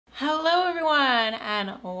Hello everyone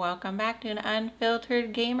and welcome back to an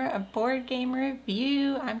Unfiltered Gamer, a board game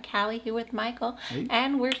review. I'm Callie here with Michael. Hey.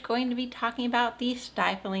 And we're going to be talking about the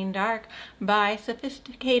Stifling Dark by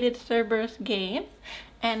Sophisticated Cerberus Games.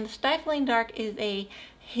 And Stifling Dark is a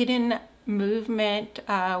hidden movement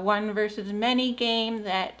one versus many game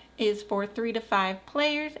that is for 3 to 5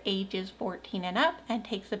 players, ages 14 and up, and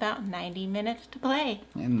takes about 90 minutes to play.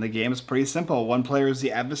 And the game is pretty simple. One player is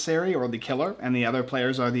the adversary or the killer, and the other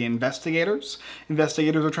players are the investigators.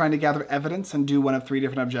 Investigators are trying to gather evidence and do one of 3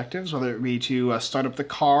 different objectives, whether it be to start up the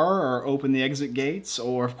car or open the exit gates,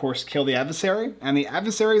 or of course kill the adversary. And the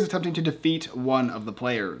adversary is attempting to defeat one of the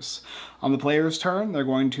players. On the player's turn, they're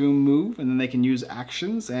going to move, and then they can use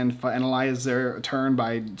actions and finalize their turn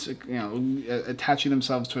by, attaching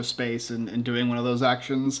themselves to a space and doing one of those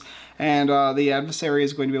actions. And the adversary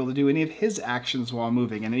is going to be able to do any of his actions while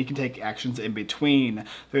moving, and then he can take actions in between.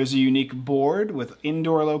 There's a unique board with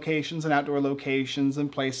indoor locations and outdoor locations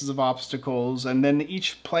and places of obstacles, and then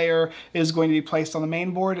each player is going to be placed on the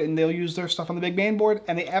main board, and they'll use their stuff on the big main board,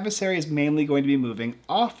 and the adversary is mainly going to be moving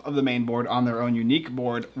off of the main board on their own unique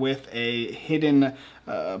board with a hidden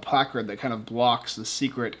placard that kind of blocks the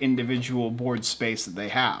secret individual board space that they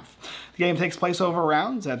have. The game takes place over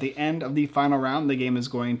rounds. At the end of the final round, the game is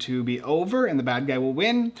going to be over and the bad guy will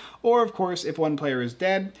win, or of course if one player is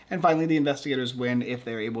dead, and finally the investigators win if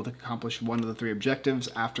they're able to accomplish one of the 3 objectives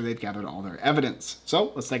after they've gathered all their evidence.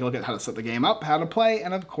 So let's take a look at how to set the game up, how to play,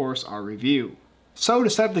 and of course our review. So to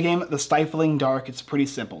set up the game, The Stifling Dark, it's pretty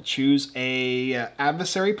simple. Choose a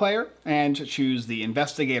adversary player and choose the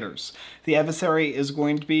investigators. The adversary is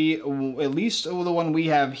going to be at least the one we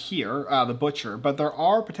have here, the Butcher, but there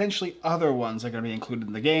are potentially other ones that are going to be included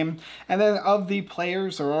in the game. And then of the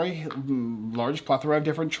players, there are a large plethora of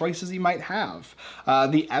different choices you might have.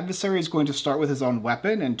 The adversary is going to start with his own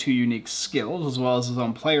weapon and 2 unique skills, as well as his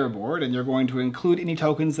own player board, and you're going to include any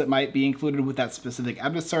tokens that might be included with that specific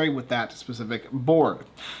adversary with that specific board.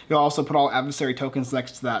 You'll also put all adversary tokens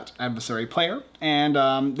next to that adversary player, and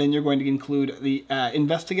then you're going to include the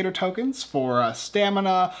investigator tokens for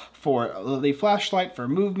stamina, for the flashlight, for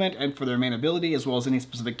movement, and for their main ability, as well as any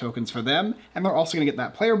specific tokens for them. And they're also going to get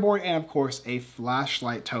that player board and, of course, a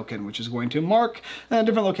flashlight token, which is going to mark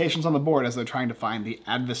different locations on the board as they're trying to find the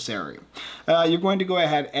adversary. You're going to go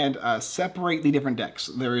ahead and separate the different decks.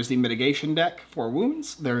 There is the mitigation deck for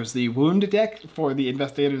wounds, there's the wound deck for the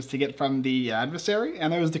investigators to get from the adversary,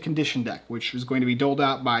 and there's the condition deck, which is going to be doled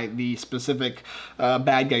out by the specific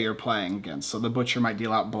bad guy you're playing against. So the Butcher might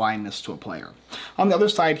deal out blindness to a player. On the other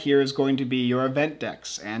side here is going to be your event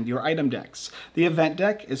decks and your item decks. The event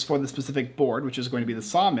deck is for the specific board, which is going to be the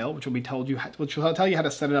sawmill, which will tell you how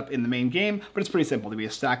to set it up in the main game, but it's pretty simple. There'll be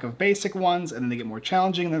a stack of basic ones, and then they get more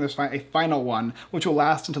challenging, and then there's a final one, which will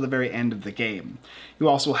last until the very end of the game. You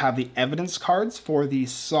also have the evidence cards for the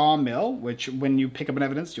sawmill, which when you pick up an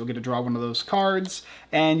evidence, you'll get to draw one of those cards,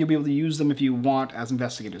 and you'll be able to use them if you want as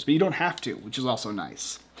investigators, but you don't have to, which is also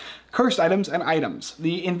nice. Cursed items and items.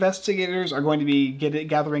 The investigators are going to be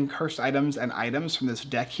gathering cursed items and items from this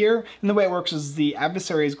deck here, and the way it works is the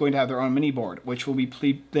adversary is going to have their own mini board, which will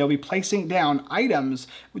be they'll be placing down items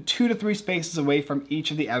with 2 to 3 spaces away from each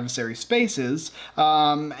of the adversary spaces,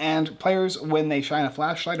 and players, when they shine a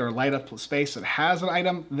flashlight or light up a space that has an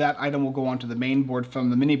item, that item will go onto the main board from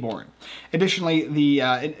the mini board. Additionally, the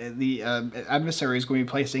adversary is going to be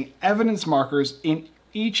placing evidence markers in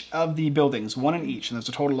each of the buildings, 1 in each, and there's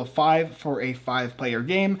a total of 5 for a 5-player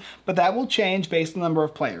game, but that will change based on the number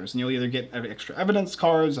of players, and you'll either get extra evidence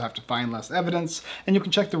cards, you'll have to find less evidence, and you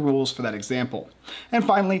can check the rules for that example. And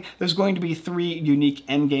finally, there's going to be 3 unique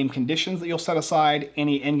endgame conditions that you'll set aside,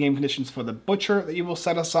 any endgame conditions for the Butcher that you will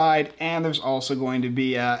set aside, and there's also going to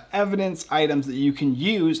be evidence items that you can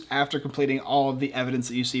use after completing all of the evidence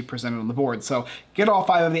that you see presented on the board. So get all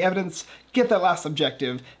 5 of the evidence, get that last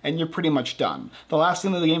objective, and you're pretty much done. The last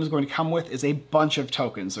thing that the game is going to come with is a bunch of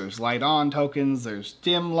tokens. There's light on tokens, there's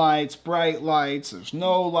dim lights, bright lights, there's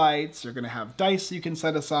no lights, you're going to have dice you can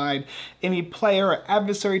set aside, any player or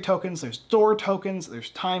adversary tokens, there's door tokens, there's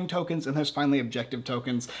time tokens, and there's finally objective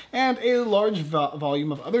tokens, and a large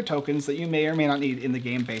volume of other tokens that you may or may not need in the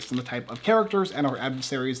game based on the type of characters and or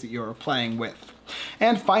adversaries that you're playing with.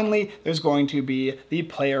 And finally, there's going to be the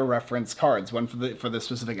player reference cards, one for the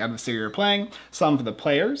specific adversary you're playing, some for the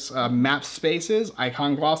players, map spaces,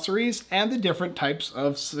 icon glossaries, and the different types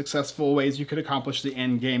of successful ways you could accomplish the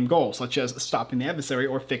end game goal, such as stopping the adversary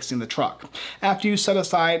or fixing the truck. After you set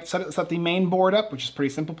the main board up, which is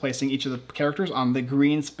pretty simple, placing each of the characters on the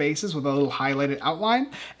green spaces with a little highlighted outline,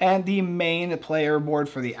 and the main player board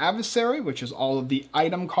for the adversary, which is all of the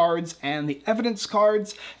item cards and the evidence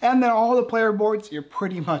cards, and then all the player boards cards, you're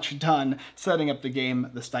pretty much done setting up the game,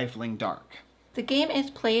 The Stifling Dark. The game is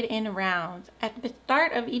played in rounds. At the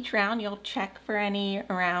start of each round, you'll check for any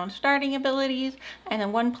round starting abilities, and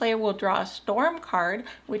then one player will draw a storm card,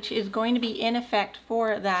 which is going to be in effect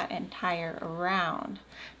for that entire round.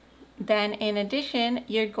 Then in addition,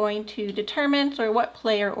 you're going to determine sort of what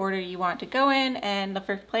player order you want to go in, and the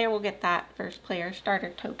first player will get that first player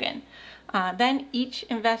starter token. Then each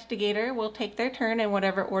investigator will take their turn in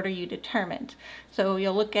whatever order you determined. So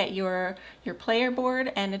you'll look at your player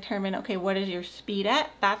board and determine, okay, what is your speed at?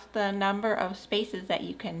 That's the number of spaces that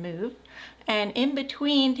you can move. And in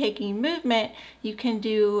between taking movement, you can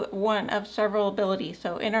do one of several abilities.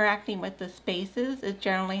 So interacting with the spaces is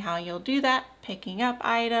generally how you'll do that. Picking up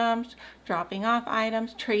items, dropping off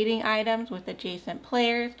items, trading items with adjacent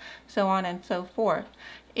players, so on and so forth.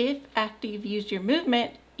 If after you've used your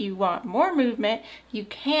movement, you want more movement, you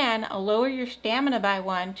can lower your stamina by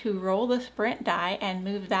 1 to roll the sprint die and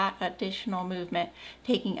move that additional movement,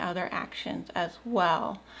 taking other actions as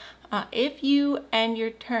well. If you end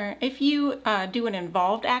your turn, if you do an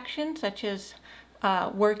involved action, such as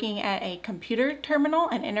working at a computer terminal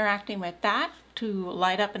and interacting with that to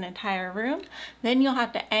light up an entire room, then you'll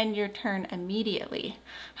have to end your turn immediately.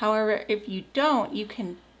 However, if you don't, you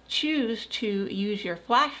can choose to use your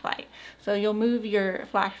flashlight. So you'll move your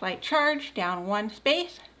flashlight charge down 1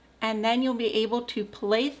 space, and then you'll be able to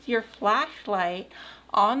place your flashlight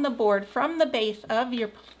on the board from the base of your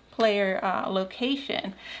player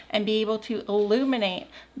location and be able to illuminate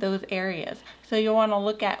those areas. So you'll want to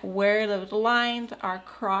look at where those lines are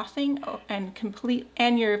crossing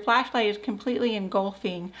and your flashlight is completely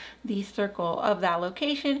engulfing the circle of that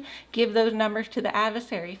location. Give those numbers to the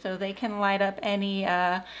adversary so they can light up any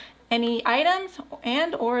items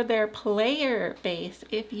and or their player base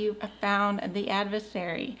if you found the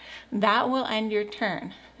adversary. That will end your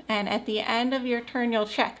turn. And at the end of your turn, you'll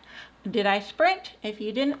check, did I sprint? If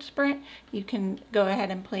you didn't sprint, you can go ahead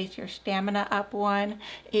and place your stamina up 1.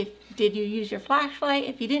 Did you use your flashlight?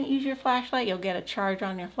 If you didn't use your flashlight, you'll get a charge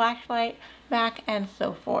on your flashlight back, and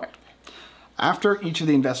so forth. After each of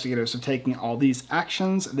the investigators have taken all these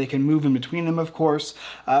actions, they can move in between them, of course,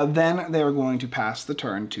 then they are going to pass the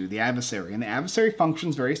turn to the adversary. And the adversary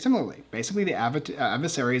functions very similarly. Basically, the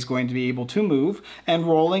adversary is going to be able to move, and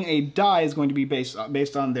rolling a die is going to be based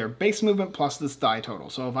on their base movement plus this die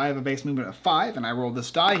total. So if I have a base movement of 5 and I roll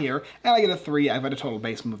this die here, and I get a 3, I've got a total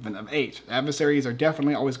base movement of 8. Adversaries are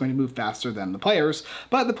definitely always going to move faster than the players,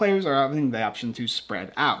 but the players are having the option to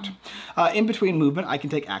spread out. In between movement, I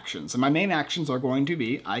can take actions, and my main actions are going to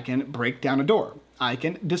be, I can break down a door, I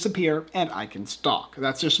can disappear, and I can stalk.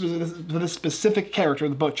 That's just for the specific character,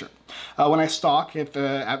 the Butcher. When I stalk, if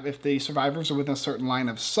the survivors are within a certain line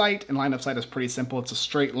of sight, and line of sight is pretty simple, it's a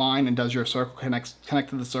straight line, and does your circle connect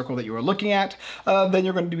to the circle that you are looking at, then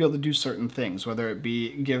you're going to be able to do certain things, whether it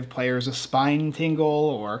be give players a spine tingle,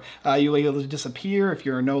 or you'll be able to disappear if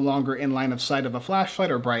you're no longer in line of sight of a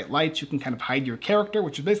flashlight or bright lights. You can kind of hide your character,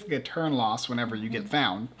 which is basically a turn loss whenever you get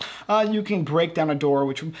found. You can break down a door,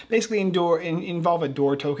 which would basically involve a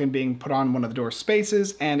door token being put on one of the door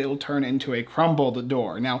spaces, and it will turn into a crumbled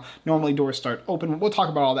door. Now, normally doors start open. We'll talk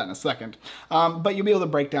about all that in a second. But you'll be able to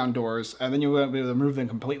break down doors, and then you'll be able to remove them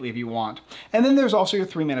completely if you want. And then there's also your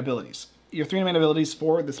 3-man abilities. Your 3-man abilities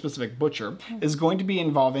for the specific Butcher is going to be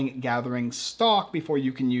involving gathering stock before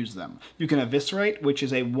you can use them. You can Eviscerate, which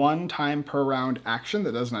is a 1-time per round action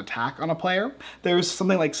that does an attack on a player. There's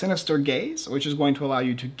something like Sinister Gaze, which is going to allow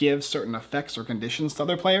you to give certain effects or conditions to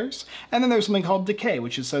other players. And then there's something called Decay,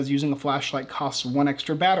 which says using a flashlight costs 1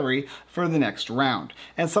 extra battery for the next round.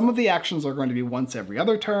 And some of the actions are going to be once every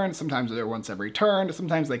other turn, sometimes they're once every turn,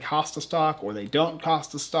 sometimes they cost a stock or they don't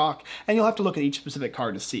cost a stock, and you'll have to look at each specific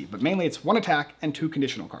card to see. But mainly it's 1 attack and 2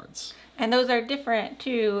 conditional cards. And those are different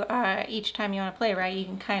too each time you want to play, right? You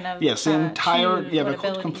can kind of yes, the entire you have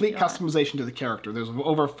a complete customization to the character. There's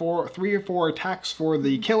over 3 or 4 attacks for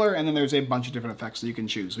the killer, and then there's a bunch of different effects that you can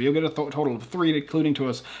choose. So you'll get a total of 3, including to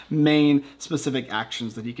his main specific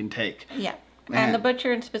actions that he can take. Yeah, and the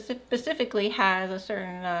Butcher specifically has a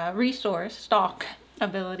certain resource stock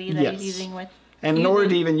ability that he's using with. And in order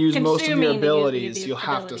to even use most of your abilities, you'll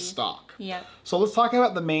have to stock. Yep. So let's talk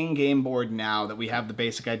about the main game board now that we have the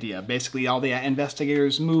basic idea. Basically, all the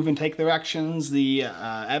investigators move and take their actions. The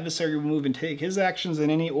adversary will move and take his actions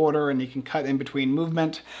in any order, and you can cut in between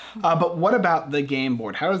movement. But what about the game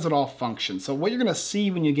board? How does it all function? So what you're going to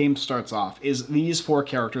see when your game starts off is these 4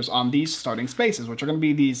 characters on these starting spaces, which are going to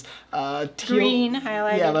be these teal, green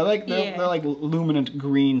highlighted. Yeah, they're like luminant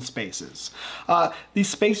green spaces. These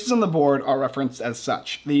spaces on the board are referenced as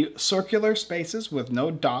such. The circular spaces with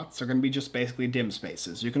no dots are going to be just basically dim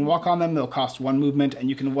spaces. You can walk on them, they'll cost 1 movement, and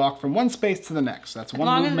you can walk from one space to the next. That's 1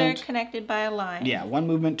 movement. As long as they're connected by a line. Yeah, 1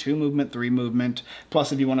 movement, 2 movement, 3 movement.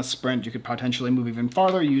 Plus, if you want to sprint, you could potentially move even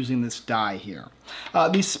farther using this die here.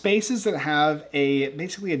 These spaces that have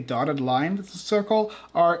basically a dotted line that's a circle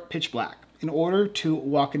are pitch black. In order to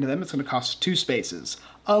walk into them, it's going to cost 2 spaces.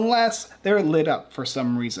 Unless they're lit up for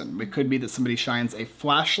some reason. It could be that somebody shines a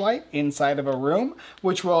flashlight inside of a room,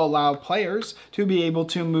 which will allow players to be able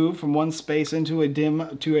to move from one space into a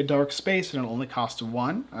dim to a dark space, and it'll only cost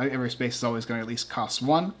 1. Every space is always going to at least cost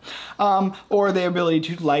 1. Or the ability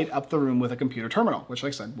to light up the room with a computer terminal, which,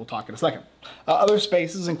 like I said, we'll talk in a second. Other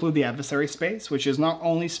spaces include the adversary space, which is not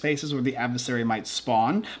only spaces where the adversary might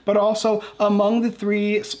spawn, but also among the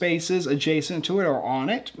 3 spaces adjacent to it or on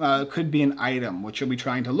it could be an item, which you'll be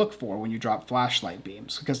trying to look for when you drop flashlight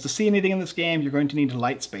beams. Because to see anything in this game, you're going to need to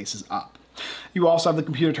light spaces up. You also have the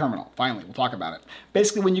computer terminal. Finally, we'll talk about it.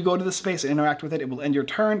 Basically, when you go to the space and interact with it, it will end your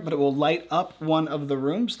turn, but it will light up one of the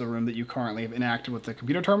rooms, the room that you currently have interacted with the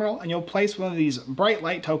computer terminal, and you'll place one of these bright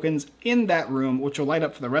light tokens in that room, which will light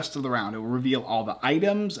up for the rest of the round. It will reveal all the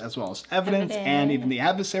items, as well as evidence, and even the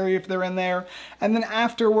adversary if they're in there. And then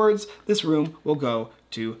afterwards, this room will go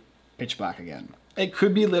to pitch black again. It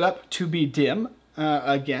could be lit up to be dim,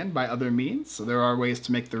 again, by other means. So there are ways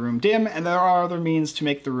to make the room dim, and there are other means to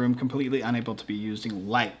make the room completely unable to be using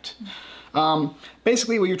light.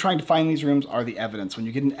 Basically, what you're trying to find in these rooms are the evidence. When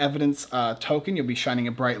you get an evidence token, you'll be shining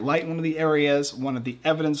a bright light in one of the areas. One of the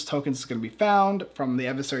evidence tokens is going to be found from the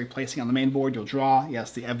adversary placing on the main board. You'll draw,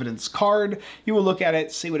 yes, the evidence card. You will look at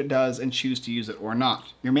it, see what it does, and choose to use it or not.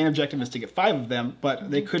 Your main objective is to get 5 of them, but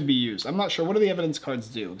they could be used. I'm not sure. What do the evidence cards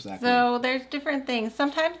do exactly? So there's different things.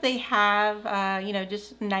 Sometimes they have, you know,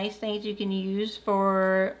 just nice things you can use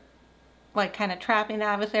for like kind of trapping the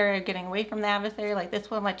adversary or getting away from the adversary. Like this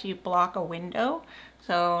one lets you block a window.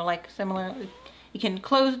 So like similar, you can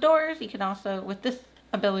close doors. You can also, with this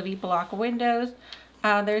ability, block windows.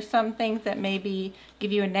 There's some things that maybe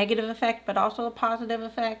give you a negative effect, but also a positive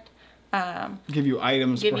effect. Give you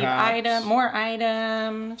items, perhaps. More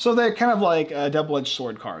items. So they're kind of like double-edged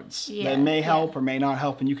sword cards. Yeah, that may help or may not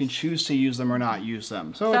help, and you can choose to use them or not use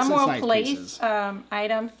them. So some will nice place pieces.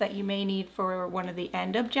 items that you may need for one of the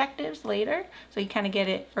end objectives later. So you kind of get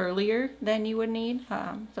it earlier than you would need.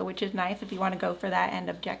 So which is nice if you want to go for that end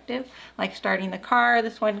objective. Like starting the car,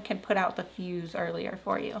 this one can put out the fuse earlier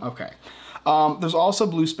for you. Okay. There's also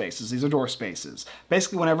blue spaces. These are door spaces.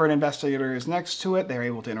 Basically, whenever an investigator is next to it, they're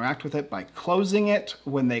able to interact with it by closing it.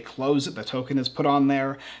 When they close it, the token is put on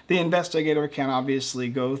there. The investigator can obviously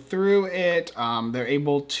go through it. They're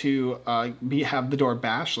able to have the door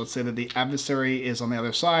bashed. Let's say that the adversary is on the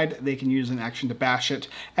other side. They can use an action to bash it.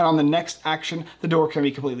 And on the next action, the door can be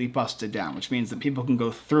completely busted down, which means that people can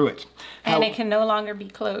go through it. And it can no longer be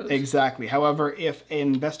closed. Exactly. However, if an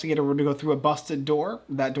investigator were to go through a busted door,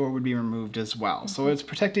 that door would be removed as well. So it's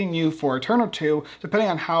protecting you for a turn or two, depending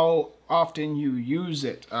on how often you use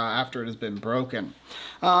it after it has been broken.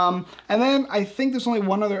 And then I think there's only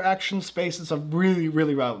one other action space that's of really,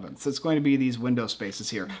 really relevance. It's going to be these window spaces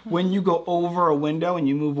here. When you go over a window and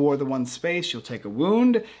you move over the one space, you'll take a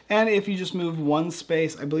wound. And if you just move one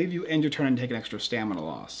space, I believe you end your turn and take an extra stamina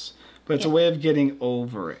loss. But it's a way of getting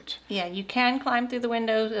over it. Yeah, you can climb through the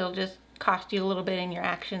windows. It'll just cost you a little bit in your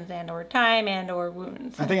actions and or time and or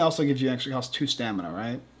wounds. I think it also gives you actually cost 2 stamina,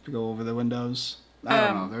 right? To go over the windows. I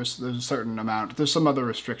don't know. There's a certain amount. There's some other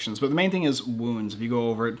restrictions, but the main thing is wounds. If you go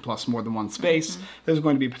over it plus more than one space, there's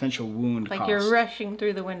going to be potential wound cost. Like you're rushing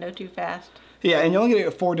through the window too fast. Yeah, and you only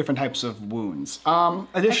get 4 different types of wounds.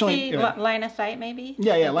 Additionally, line of sight maybe?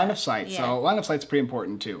 Yeah, line of sight. Yeah. So line of sight's pretty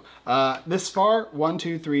important too. This far, 1,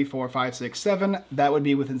 2, 3, 4, 5, 6, 7, that would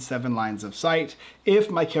be within 7 lines of sight.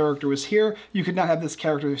 If my character was here, you could not have this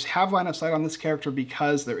character have line of sight on this character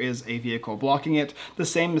because there is a vehicle blocking it. The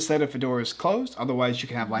same is said if a door is closed. Otherwise, you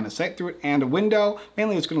can have line of sight through it and a window.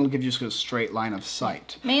 Mainly, it's going to give you just a straight line of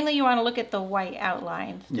sight. Mainly, you want to look at the white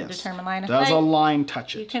outlines to determine line of sight. Does a line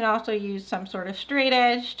touch it? You can also use some sort of straight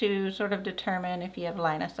edge to sort of determine if you have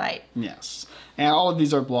line of sight. Yes. And all of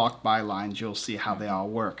these are blocked by lines. You'll see how they all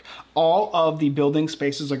work. All of the building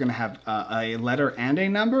spaces are going to have a letter and a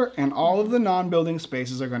number, and all of the non-building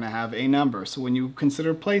spaces are going to have a number. So when you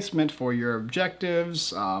consider placement for your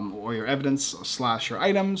objectives or your evidence / your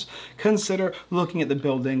items, consider looking at the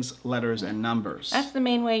buildings, letters, and numbers. That's the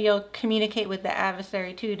main way you'll communicate with the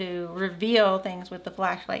adversary too, to reveal things with the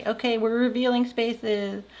flashlight. Okay, we're revealing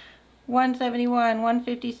spaces 171,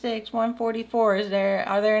 156, 144. Are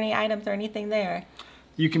there any items or anything there?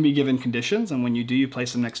 You can be given conditions, and when you do, you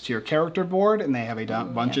place them next to your character board, and they have a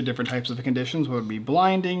bunch of different types of conditions, whether it be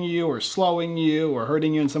blinding you, or slowing you, or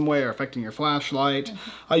hurting you in some way, or affecting your flashlight.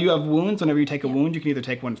 You have wounds. Whenever you take a wound, you can either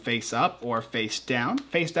take one face up or face down.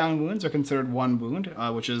 Face down wounds are considered one wound,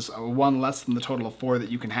 which is one less than the total of 4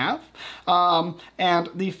 that you can have. And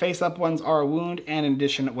the face up ones are a wound, and in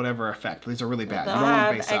addition, whatever effect. These are really bad. They'll You don't want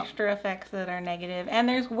have face up. extra effects that are negative, and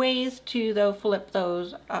there's ways to, though, flip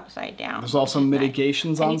those upside down. There's also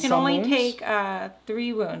mitigations on some wounds. And you can only take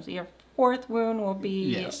 3 wounds. Your 4th wound will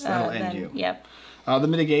be... Yes, that'll end you. Yep. The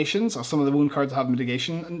mitigations, some of the wound cards have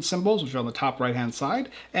mitigation symbols, which are on the top right-hand side.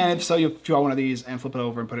 And if so, you draw one of these and flip it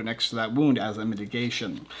over and put it next to that wound as a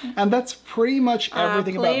mitigation. And that's pretty much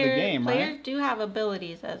everything about the game, right? Players do have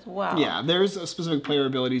abilities as well. Yeah, there's specific player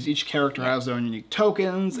abilities. Each character has their own unique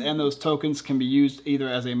tokens, and those tokens can be used either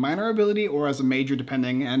as a minor ability or as a major,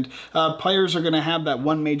 depending. And players are going to have that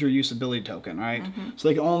one major use ability token, right? So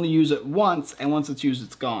they can only use it once, and once it's used,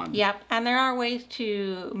 it's gone. Yep, and there are ways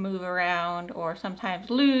to move around or sometimes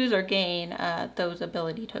lose or gain those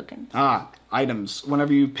ability tokens. Items.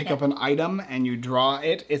 Whenever you pick up an item and you draw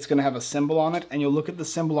it, it's going to have a symbol on it, and you'll look at the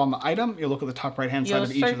symbol on the item, you'll look at the top right-hand side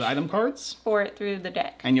of each of the item cards. For it through the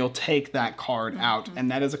deck. And you'll take that card out,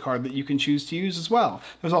 and that is a card that you can choose to use as well.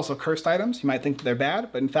 There's also cursed items. You might think that they're bad,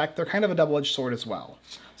 but in fact, they're kind of a double-edged sword as well.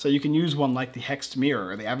 So you can use one like the Hexed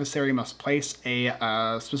Mirror. The adversary must place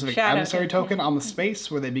a specific adversary token on the space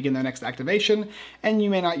where they begin their next activation, and you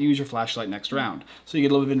may not use your flashlight next round. So you get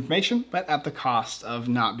a little bit of information, but at the cost of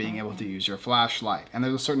not being able to use your flashlight. And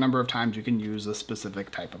there's a certain number of times you can use a specific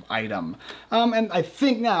type of item. And I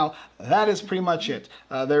think now that is pretty much it.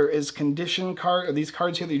 There is these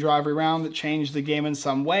cards here that you draw every round that change the game in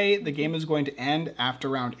some way. The game is going to end after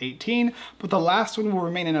round 18, but the last one will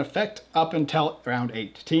remain in effect up until round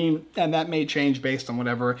 18. And that may change based on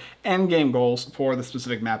whatever endgame goals for the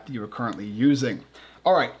specific map that you are currently using.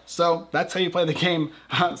 Alright, so that's how you play the game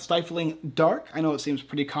Stifling Dark. I know it seems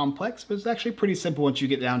pretty complex, but it's actually pretty simple once you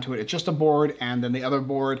get down to it. It's just a board and then the other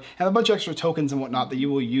board and a bunch of extra tokens and whatnot that you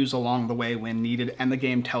will use along the way when needed, and the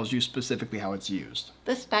game tells you specifically how it's used.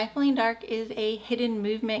 The Stifling Dark is a hidden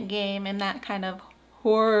movement game in that kind of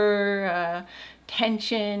horror,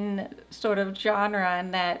 tension sort of genre,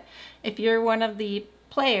 and that if you're one of the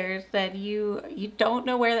players that you don't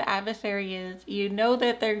know where the adversary is, you know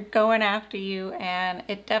that they're going after you, and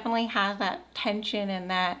it definitely has that tension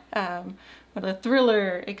and that the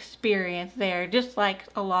thriller experience there, just like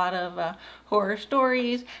a lot of horror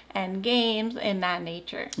stories and games in that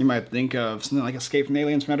nature. You might think of something like Escape from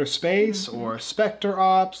Aliens from Outer Space, or Spectre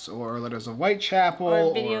Ops, or Letters of Whitechapel,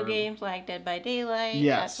 or video games like Dead by Daylight,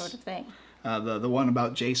 yes, that sort of thing. The one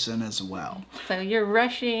about Jason as well. So you're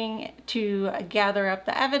rushing to gather up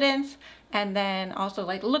the evidence, and then also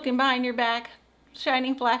like looking behind your back,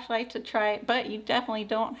 shining flashlights to try it, but you definitely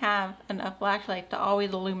don't have enough flashlight to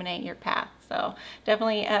always illuminate your path. So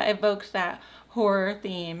definitely evokes that horror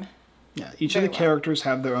theme. Yeah, each of the characters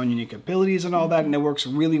have their own unique abilities and all that, and it works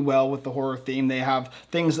really well with the horror theme. They have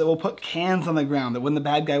things that will put cans on the ground that when the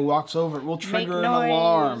bad guy walks over, it will trigger an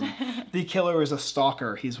alarm. The killer is a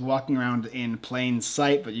stalker. He's walking around in plain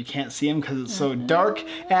sight, but you can't see him because it's so dark,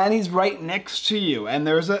 and he's right next to you. And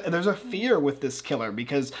there's a fear with this killer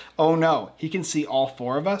because, oh no, he can see all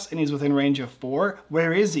 4 of us, and he's within range of 4.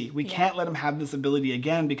 Where is he? We can't let him have this ability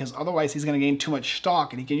again because otherwise he's going to gain too much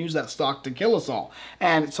stock, and he can use that stock to kill us all.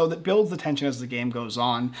 And so that builds the tension as the game goes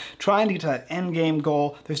on. Trying to get to that end game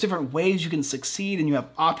goal, there's different ways you can succeed, and you have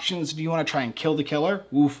options. Do you want to try and kill the killer?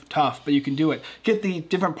 Oof, tough, but you can do it. Get the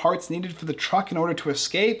different parts needed for the truck in order to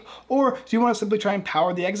escape, or do you want to simply try and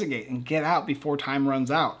power the exit gate and get out before time runs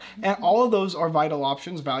out? And all of those are viable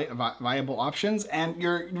options, and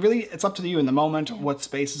it's up to you in the moment what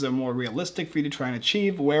spaces are more realistic for you to try and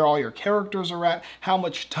achieve, where all your characters are at, how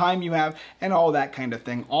much time you have, and all that kind of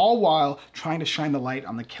thing, all while trying to shine the light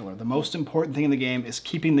on the killer. The most important thing in the game is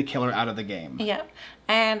keeping the killer out of the game. Yep.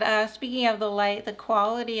 And speaking of the light, the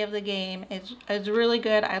quality of the game is really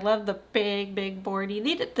good. I love the big board. You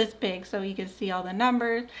need it this big so you can see all the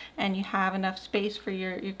numbers, and you have enough space for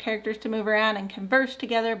your characters to move around and converse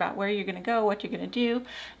together about where you're going to go, what you're going to do.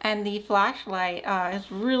 And the flashlight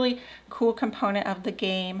is really cool component of the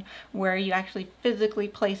game where you actually physically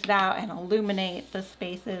place it out and illuminate the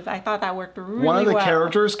spaces. I thought that worked really well. One of the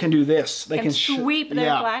characters can do this. They can sweep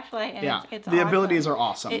their flashlight, and it's the awesome. abilities are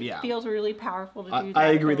awesome. It feels really powerful to do that.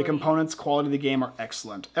 I agree. The components quality of the game are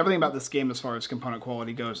excellent. Everything about this game as far as component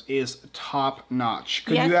quality goes is top notch.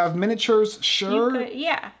 Could you have miniatures? Sure.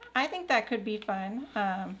 Yeah. I think that could be fun.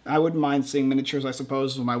 I wouldn't mind seeing miniatures, I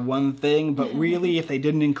suppose, was my one thing, but really, if they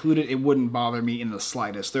didn't include it, it wouldn't bother me in the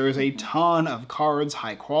slightest. There is a ton of cards,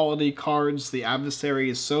 high-quality cards. The adversary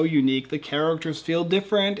is so unique. The characters feel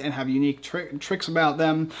different and have unique tricks about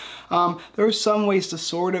them. There are some ways to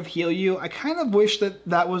sort of heal you. I kind of wish that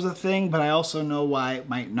that was a thing, but I also know why it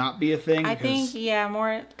might not be a thing. I think, yeah,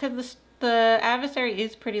 more because the adversary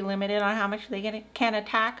is pretty limited on how much they can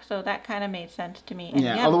attack, so that kind of made sense to me. And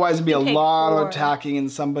yeah, otherwise it'd be a lot of attacking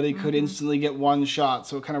and somebody could instantly get one shot,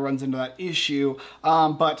 so it kind of runs into that issue.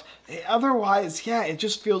 But otherwise, yeah, it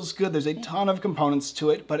just feels good. There's a ton of components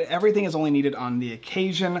to it, but everything is only needed on the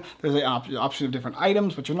occasion. There's an option of different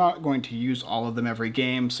items, but you're not going to use all of them every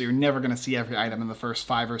game, so you're never going to see every item in the first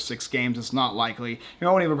 5 or 6 games. It's not likely. You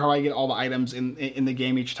won't even probably get all the items in the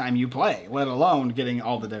game each time you play, let alone getting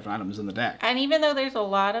all the different items in the deck. And even though there's a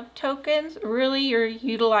lot of tokens, really you're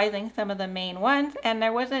utilizing some of the main ones, and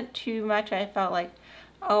there wasn't too much I felt like,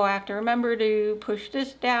 oh, I have to remember to push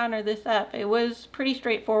this down or this up. It was pretty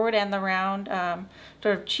straightforward, and the round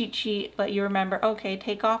sort of cheat sheet let you remember, okay,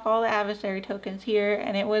 take off all the adversary tokens here,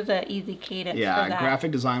 and it was an easy cadence for that.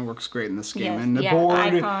 Graphic design works great in this game. Yes,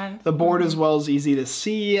 and the board as well is easy to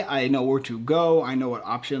see. I know where to go. I know what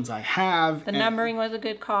options I have. The numbering was a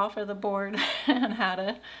good call for the board and how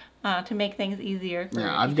to make things easier.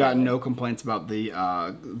 Yeah, I've got no complaints about the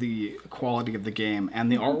quality of the game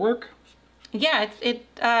and the artwork. Yeah, it's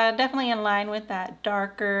definitely in line with that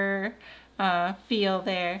darker feel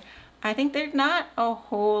there. I think there's not a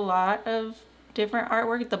whole lot of different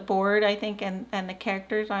artwork. The board, I think, and the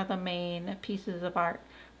characters are the main pieces of art,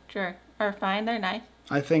 which are fine. They're nice.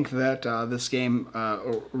 I think that this game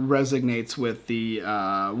resonates with the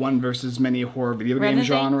one versus many horror video game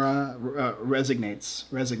genre.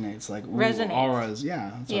 Resonates like auras.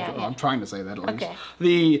 Yeah, I'm trying to say that at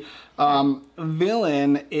least. The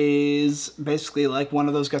villain is basically like one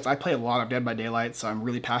of those guys. I play a lot of Dead by Daylight, so I'm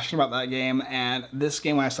really passionate about that game. And this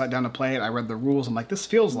game, when I sat down to play it, I read the rules. I'm like, this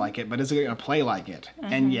feels like it, but is it going to play like it?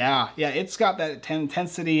 And yeah, it's got that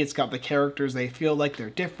intensity. It's got the characters. They feel like they're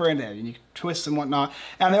different and unique twists and whatnot.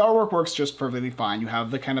 And the artwork works just perfectly fine. You have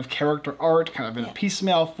the kind of character art kind of in a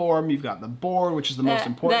piecemeal form. You've got the board, which is the most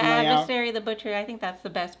important layout. The adversary, the butcher, I think that's the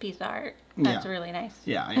best piece of art. That's really nice.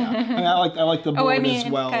 Yeah. And I like the board as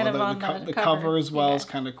well. Kind of the cover as well is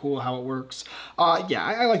kind of cool how it works.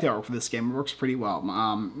 I like the art for this game. It works pretty well.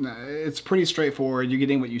 It's pretty straightforward. You're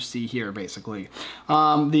getting what you see here, basically.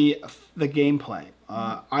 The gameplay.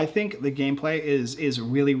 I think the gameplay is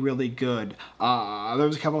really, really good.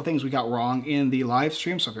 There's a couple of things we got wrong in the live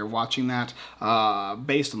stream, so if you're watching that,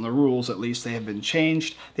 based on the rules at least, they have been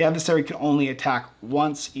changed. The adversary can only attack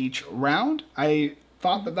once each round. I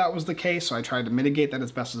thought that was the case, so I tried to mitigate that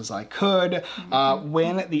as best as I could.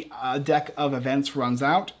 When the deck of events runs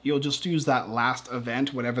out, you'll just use that last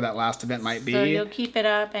event, whatever that last event might be. So you'll keep it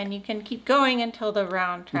up, and you can keep going until the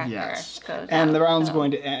round tracker goes and out, the round's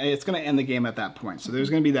going to end the game at that point. So there's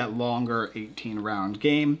going to be that longer 18-round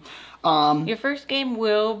game. Your first game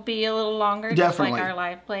will be a little longer, just like our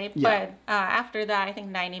live play, but after that, I think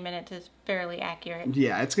 90 minutes is fairly accurate.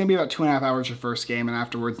 Yeah, it's going to be about 2.5 hours your first game, and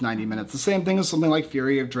afterwards 90 minutes. The same thing as something like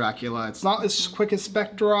Fury of Dracula. It's not as quick as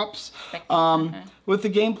Spectre Ops. With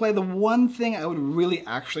the gameplay, the one thing I would really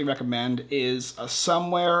actually recommend is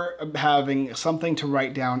somewhere having something to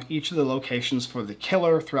write down each of the locations for the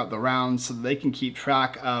killer throughout the rounds, so that they can keep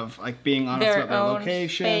track of being on throughout their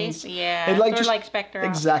locations. Space, yeah, sort of like Spectre Ops.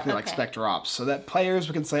 Exactly like Spectre Ops, so that players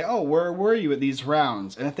can say, oh, where were you at these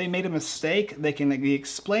rounds? And if they made a mistake, they can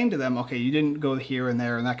explain to them, okay, you didn't go here and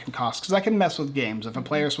there, and that can cost, because that can mess with games. If a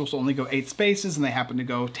player is supposed to only go 8 spaces and they happen to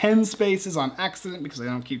go 10 spaces on accident because they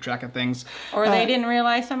don't keep track of things. Or they didn't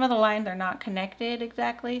realize some of the lines are not connected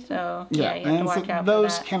exactly, so you have to watch out for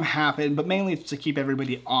those can happen, but mainly it's to keep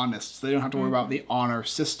everybody honest. So they don't have to worry about the honor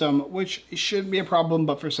system, which should be a problem,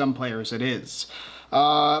 but for some players it is.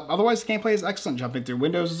 Otherwise, the gameplay is excellent. Jumping through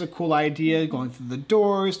windows is a cool idea. Going through the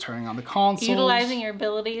doors, turning on the consoles. Utilizing your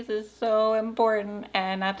abilities is so important,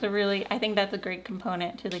 and that's I think that's a great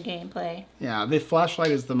component to the gameplay. Yeah, the flashlight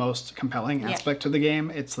is the most compelling aspect to the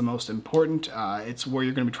game. It's the most important. It's where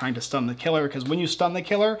you're going to be trying to stun the killer, because when you stun the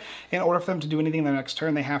killer, in order for them to do anything in their next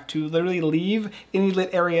turn, they have to literally leave any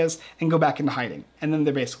lit areas and go back into hiding. And then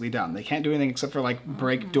they're basically done. They can't do anything except for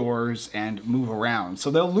break doors and move around. So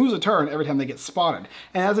they'll lose a turn every time they get spotted.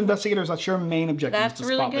 And as investigators, that's your main objective, is to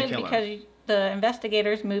spot the killer. That's really good, because the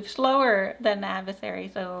investigators move slower than the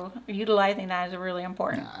adversary, so utilizing that is really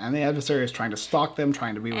important. Yeah, and the adversary is trying to stalk them,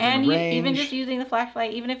 trying to be within range. And even just using the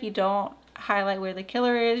flashlight, even if you don't highlight where the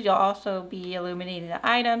killer is, you'll also be illuminating the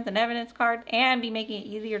items and evidence cards and be making it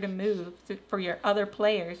easier to move for your other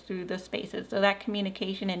players through the spaces. So that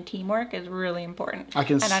communication and teamwork is really important.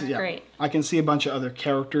 Great. I can see a bunch of other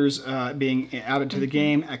characters being added to the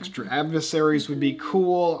game. Extra adversaries would be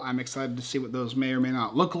cool. I'm excited to see what those may or may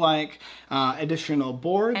not look like. Additional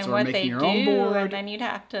boards and or making your own board. And then you'd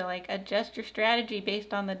have to like adjust your strategy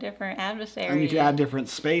based on the different adversaries. And you can add different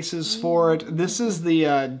spaces for it. This is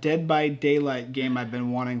the Dead by Daylight game I've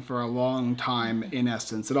been wanting for a long time, in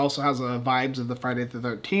essence. It also has vibes of the Friday the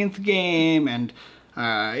 13th game and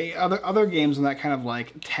other games in that kind of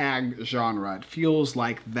like tag genre. It feels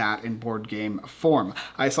like that in board game form.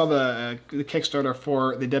 I saw the Kickstarter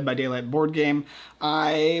for the Dead by Daylight board game.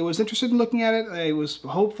 I was interested in looking at it. I was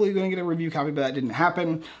hopefully going to get a review copy, but that didn't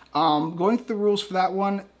happen. Going through the rules for that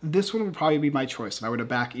one, this one would probably be my choice. If I were to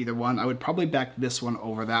back either one, I would probably back this one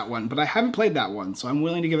over that one. But I haven't played that one, so I'm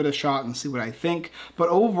willing to give it a shot and see what I think. But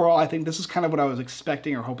overall, I think this is kind of what I was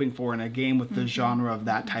expecting or hoping for in a game with the genre of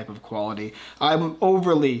that type of quality. I'm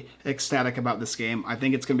overly ecstatic about this game. I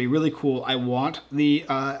think it's going to be really cool. I want the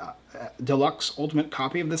deluxe ultimate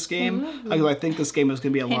copy of this game. I think this game is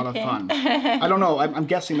going to be a lot of fun. I don't know. I'm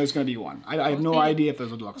guessing there's going to be one. I have no idea if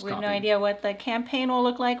there's a deluxe copy. We have no idea what the campaign will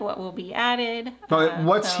look like, what will be added. But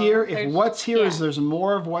what's here, if what's here is there's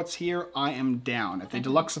more of what's here, I am down. If they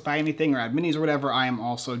deluxify anything or add minis or whatever, I am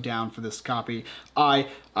also down for this copy. I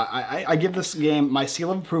give this game my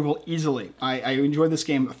seal of approval easily. I enjoyed this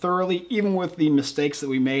game thoroughly, even with the mistakes that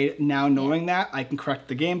we made. Now knowing that, I can correct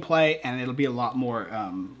the gameplay and it'll be a lot more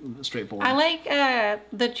straightforward. I like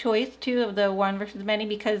the choice too of the one versus many,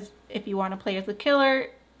 because if you want to play as the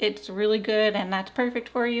killer, it's really good and that's perfect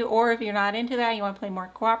for you. Or if you're not into that, you want to play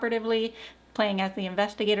more cooperatively, playing as the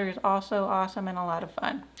investigator is also awesome and a lot of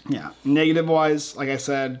fun. Yeah, negative wise, like I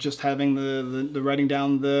said, just having the writing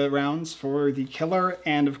down the rounds for the killer,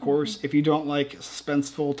 and of course, if you don't like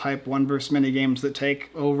suspenseful type one versus many games that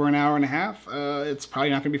take over an hour and a half, it's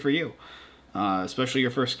probably not going to be for you. Especially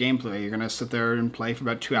your first gameplay. You're going to sit there and play for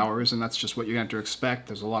about 2 hours, and that's just what you're going to have to expect.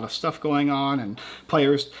 There's a lot of stuff going on, and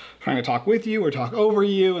players trying to talk with you or talk over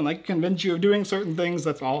you and like convince you of doing certain things.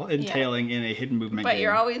 That's all entailing in a hidden movement game. But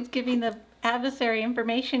you're always giving the adversary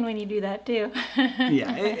information when you do that too.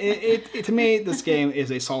 Yeah, to me, this game is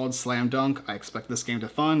a solid slam dunk. I expect this game to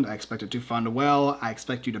fund. I expect it to fund well. I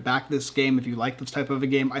expect you to back this game if you like this type of a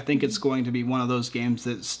game. I think it's going to be one of those games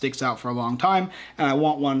that sticks out for a long time, and I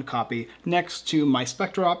want one copy next to my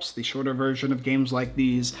Spectrops, the shorter version of games like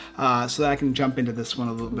these, so that I can jump into this one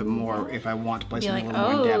a little bit more if I want to play something a little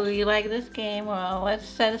more in depth. Oh, you like this game? Well, let's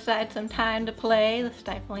set aside some time to play the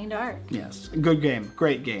Stifling Dark. Yes, good game,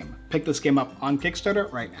 great game. Pick this game up on Kickstarter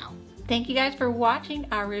right now. Thank you guys for watching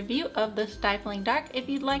our review of the Stifling Dark. If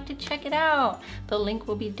you'd like to check it out, the link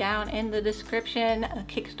will be down in the description.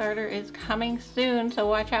 Kickstarter is coming soon, so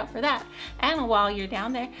watch out for that. And while you're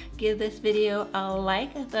down there, give this video a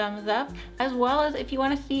like, a thumbs up, as well as if you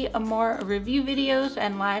want to see more review videos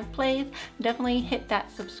and live plays, definitely hit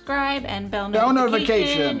that subscribe and bell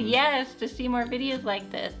notification. Yes, to see more videos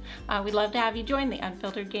like this. We'd love to have you join the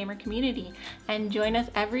Unfiltered Gamer community and join us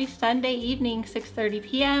every Sunday evening, 6:30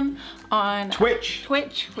 p.m. on Twitch. We're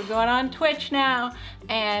going on Twitch now,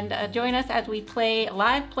 and join us as we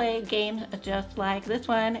live play games just like this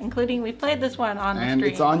one, including we played this one on the stream. And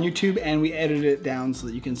it's on YouTube, and we edited it down so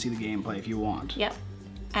that you can see the gameplay if you want. Yep.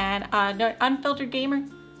 And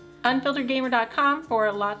unfilteredgamer.com for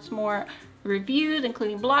lots more reviews,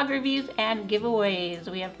 including blog reviews and giveaways.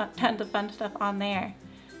 We have tons of fun stuff on there.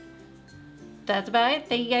 That's about it.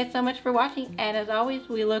 Thank you guys so much for watching, and as always,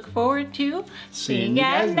 we look forward to seeing you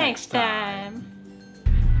guys next time.